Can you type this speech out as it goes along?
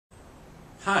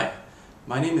Hi,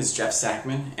 my name is Jeff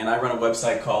Sackman, and I run a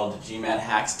website called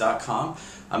gmathacks.com.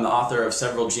 I'm the author of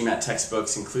several GMAT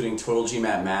textbooks, including Total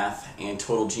GMAT Math and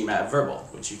Total GMAT Verbal,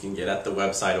 which you can get at the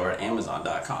website or at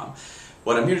amazon.com.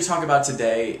 What I'm here to talk about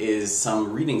today is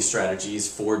some reading strategies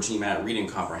for GMAT Reading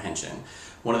Comprehension.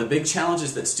 One of the big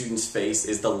challenges that students face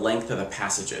is the length of the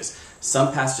passages.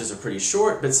 Some passages are pretty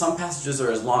short, but some passages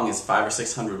are as long as 500 or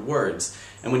 600 words.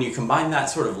 And when you combine that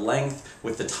sort of length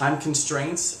with the time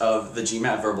constraints of the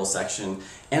GMAT verbal section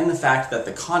and the fact that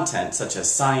the content, such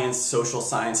as science, social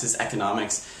sciences,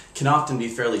 economics, can often be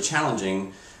fairly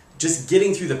challenging, just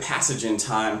getting through the passage in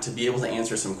time to be able to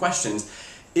answer some questions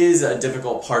is a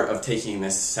difficult part of taking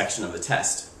this section of the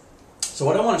test. So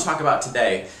what I want to talk about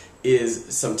today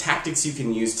is some tactics you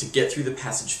can use to get through the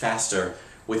passage faster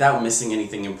without missing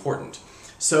anything important.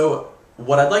 So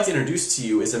what I'd like to introduce to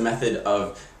you is a method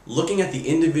of looking at the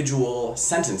individual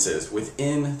sentences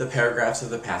within the paragraphs of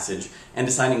the passage and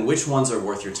deciding which ones are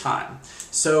worth your time.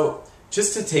 So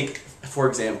just to take, for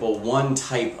example, one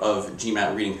type of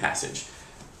GMAT reading passage.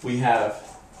 We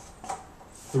have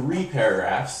 3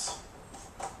 paragraphs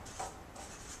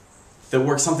that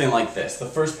work something like this. The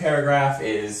first paragraph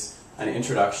is an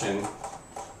introduction.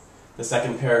 The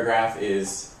second paragraph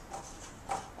is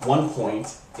 1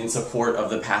 point in support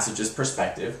of the passage's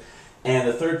perspective. And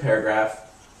the third paragraph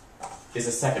is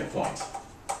a second point.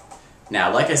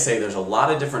 Now, like I say, there's a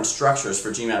lot of different structures for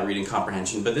GMAT reading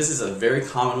comprehension, but this is a very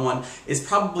common one. It's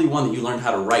probably one that you learned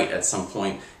how to write at some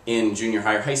point in junior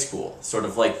high or high school, sort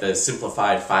of like the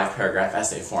simplified 5-paragraph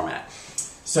essay format.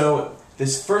 So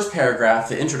this first paragraph,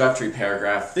 the introductory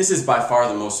paragraph, this is by far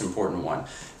the most important one.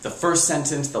 The first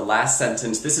sentence, the last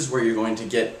sentence, this is where you're going to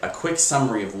get a quick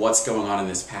summary of what's going on in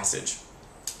this passage.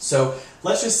 So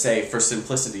let's just say, for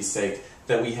simplicity's sake,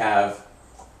 that we have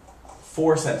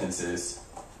 4 sentences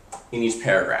in each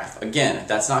paragraph. Again,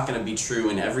 that's not going to be true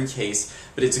in every case,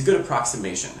 but it's a good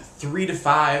approximation. 3 to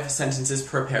 5 sentences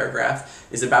per paragraph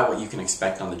is about what you can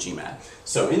expect on the GMAT.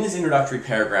 So in this introductory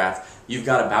paragraph, you've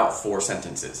got about 4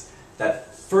 sentences.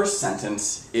 That first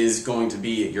sentence is going to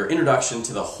be your introduction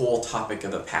to the whole topic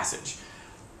of the passage.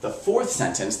 The fourth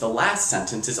sentence, the last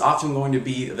sentence, is often going to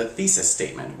be the thesis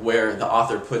statement, where the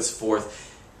author puts forth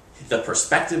the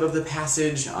perspective of the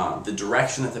passage, the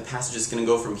direction that the passage is going to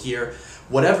go from here.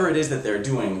 Whatever it is that they're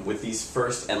doing with these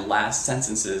first and last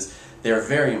sentences, they're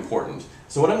very important.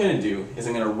 So what I'm going to do is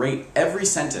I'm going to rate every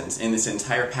sentence in this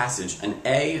entire passage an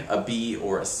A, a B,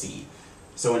 or a C.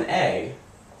 So an A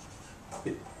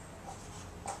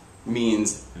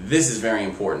means this is very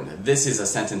important. This is a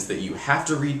sentence that you have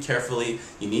to read carefully.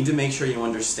 You need to make sure you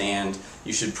understand.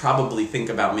 You should probably think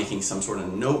about making some sort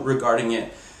of note regarding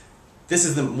it. This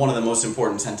is one of the most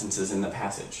important sentences in the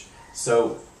passage.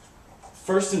 So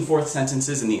first and fourth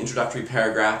sentences in the introductory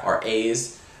paragraph are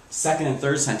A's. Second and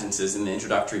third sentences in the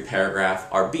introductory paragraph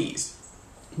are B's.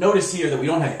 Notice here that we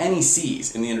don't have any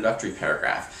C's in the introductory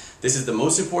paragraph. This is the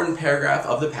most important paragraph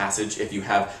of the passage. If you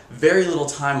have very little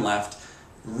time left,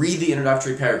 read the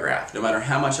introductory paragraph, no matter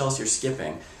how much else you're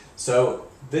skipping. So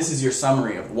this is your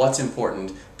summary of what's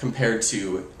important compared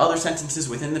to other sentences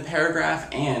within the paragraph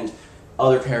and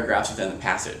other paragraphs within the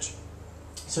passage.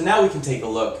 So now we can take a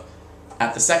look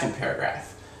at the second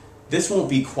paragraph. This won't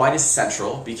be quite as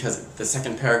central because the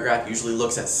second paragraph usually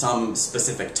looks at some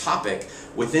specific topic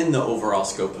within the overall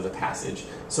scope of the passage.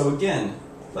 So again,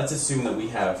 let's assume that we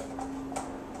have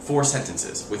 4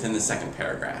 sentences within the second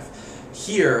paragraph.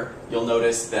 Here, you'll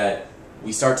notice that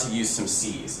we start to use some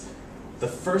C's. The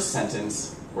first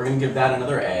sentence, we're going to give that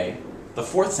another A. The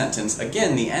fourth sentence,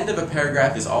 again, the end of a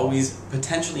paragraph is always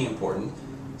potentially important,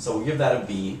 so we'll give that a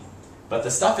B. But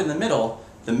the stuff in the middle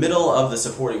of the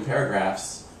supporting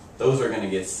paragraphs, those are going to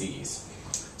get C's.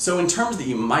 So in terms that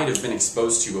you might have been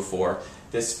exposed to before,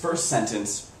 this first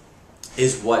sentence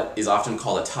is what is often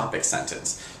called a topic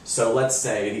sentence. So let's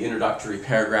say the introductory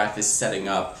paragraph is setting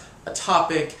up a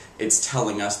topic, it's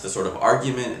telling us the sort of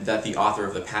argument that the author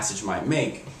of the passage might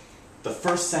make. The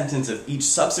first sentence of each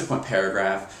subsequent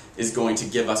paragraph is going to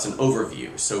give us an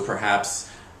overview. So perhaps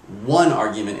one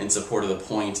argument in support of the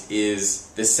point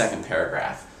is this second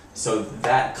paragraph. So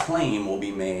that claim will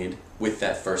be made with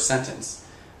that first sentence.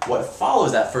 What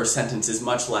follows that first sentence is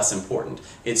much less important.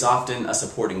 It's often a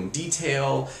supporting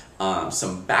detail,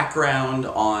 some background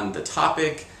on the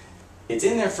topic. It's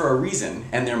in there for a reason,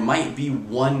 and there might be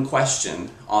one question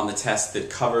on the test that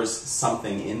covers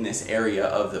something in this area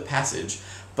of the passage,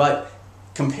 but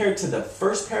compared to the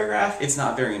first paragraph, it's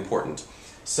not very important.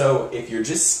 So if you're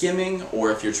just skimming,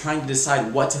 or if you're trying to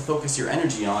decide what to focus your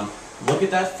energy on, look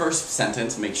at that first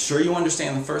sentence, make sure you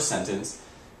understand the first sentence,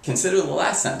 consider the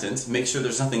last sentence, make sure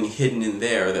there's nothing hidden in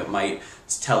there that might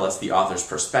tell us the author's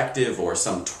perspective or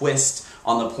some twist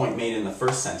on the point made in the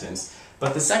first sentence.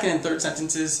 But the second and third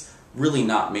sentences, really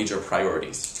not major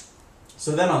priorities.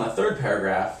 So then on the third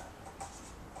paragraph,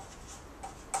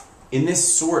 in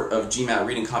this sort of GMAT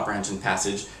reading comprehension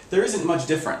passage, there isn't much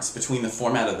difference between the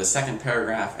format of the second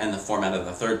paragraph and the format of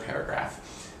the third paragraph.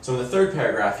 So in the third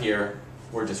paragraph here,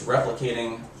 we're just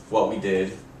replicating what we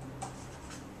did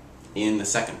in the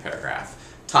second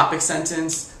paragraph. Topic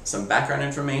sentence, some background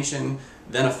information,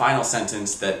 then a final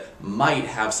sentence that might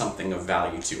have something of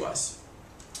value to us.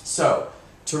 So,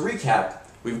 to recap,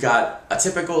 we've got a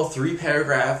typical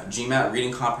 3-paragraph GMAT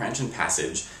reading comprehension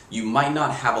passage. You might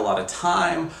not have a lot of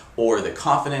time or the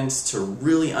confidence to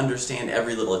really understand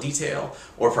every little detail,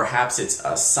 or perhaps it's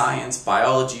a science,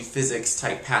 biology, physics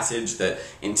type passage that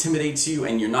intimidates you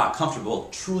and you're not comfortable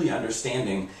truly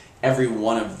understanding every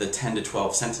one of the 10 to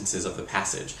 12 sentences of the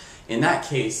passage. In that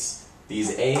case,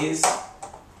 these A's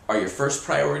are your first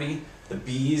priority, the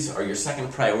B's are your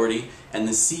second priority, and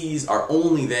the C's are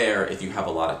only there if you have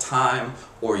a lot of time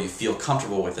or you feel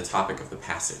comfortable with the topic of the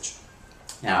passage.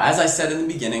 Now, as I said in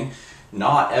the beginning,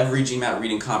 not every GMAT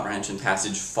reading comprehension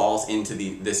passage falls into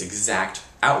this exact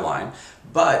outline,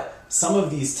 but some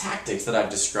of these tactics that I've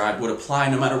described would apply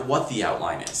no matter what the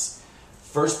outline is.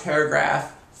 First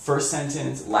paragraph, first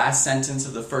sentence, last sentence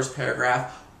of the first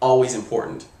paragraph, always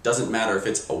important. Doesn't matter if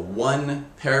it's a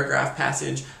 1-paragraph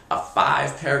passage, a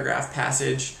 5-paragraph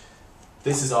passage,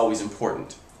 this is always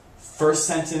important. First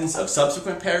sentence of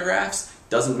subsequent paragraphs,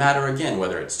 doesn't matter again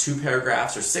whether it's 2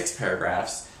 paragraphs or 6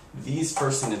 paragraphs, these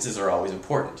first sentences are always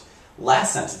important.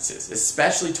 Last sentences,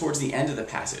 especially towards the end of the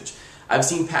passage. I've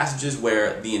seen passages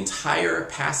where the entire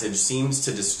passage seems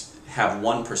to just have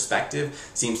one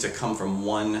perspective, seems to come from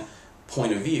one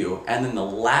point of view, and then the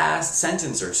last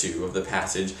sentence or two of the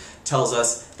passage tells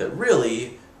us that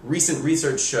really recent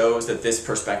research shows that this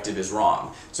perspective is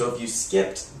wrong. So if you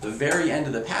skipped the very end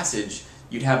of the passage,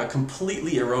 you'd have a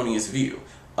completely erroneous view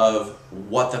of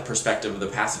what the perspective of the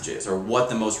passage is, or what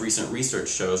the most recent research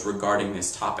shows regarding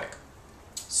this topic.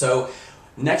 So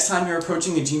next time you're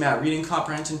approaching a GMAT reading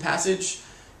comprehension passage,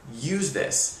 use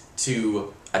this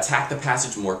to attack the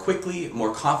passage more quickly,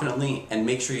 more confidently, and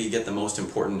make sure you get the most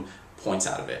important points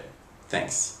out of it.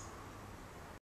 Thanks.